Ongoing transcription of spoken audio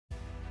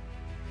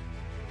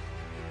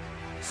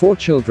4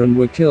 children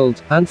were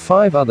killed, and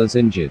 5 others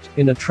injured,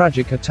 in a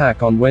tragic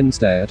attack on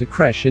Wednesday at a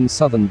crèche in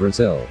southern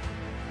Brazil.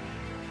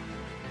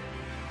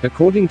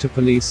 According to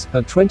police,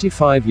 a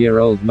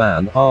 25-year-old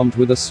man, armed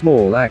with a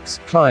small axe,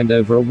 climbed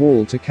over a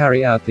wall to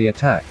carry out the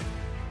attack.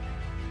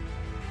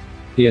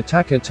 The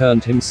attacker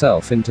turned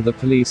himself into the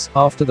police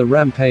after the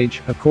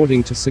rampage,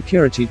 according to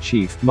Security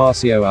Chief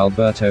Marcio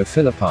Alberto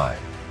Filippi.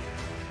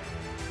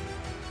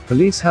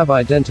 Police have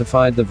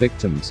identified the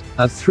victims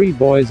as 3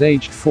 boys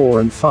aged 4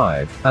 and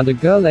 5, and a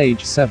girl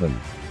aged 7.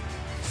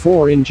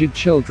 4 injured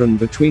children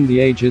between the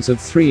ages of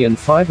 3 and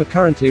 5 are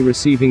currently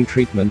receiving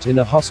treatment in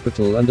a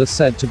hospital and are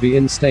said to be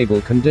in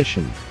stable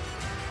condition.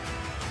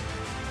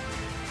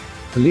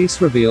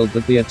 Police revealed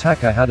that the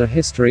attacker had a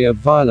history of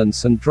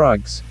violence and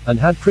drugs, and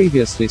had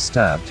previously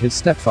stabbed his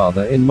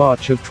stepfather in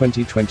March of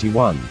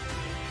 2021.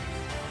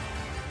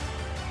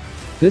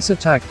 This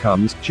attack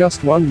comes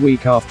just 1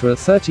 week after a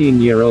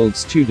 13-year-old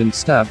student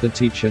stabbed a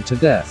teacher to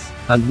death,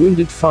 and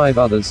wounded 5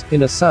 others,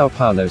 in a São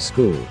Paulo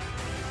school.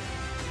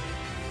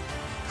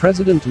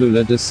 President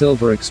Lula da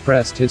Silva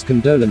expressed his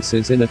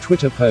condolences in a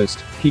Twitter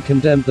post. He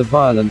condemned the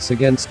violence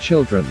against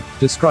children,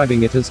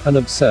 describing it as an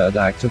absurd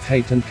act of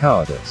hate and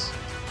cowardice.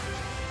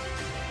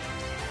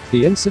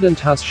 The incident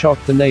has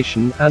shocked the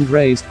nation, and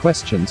raised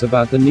questions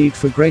about the need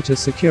for greater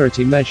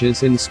security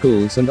measures in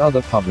schools and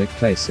other public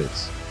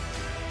places.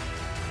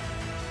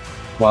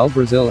 While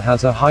Brazil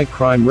has a high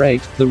crime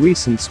rate, the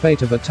recent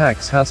spate of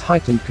attacks has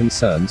heightened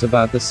concerns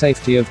about the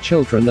safety of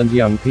children and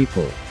young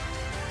people.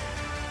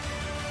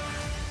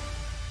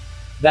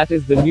 That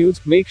is the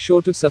news. Make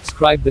sure to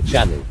subscribe the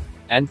channel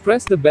and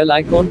press the bell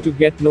icon to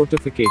get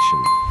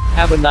notification.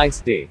 Have a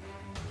nice day.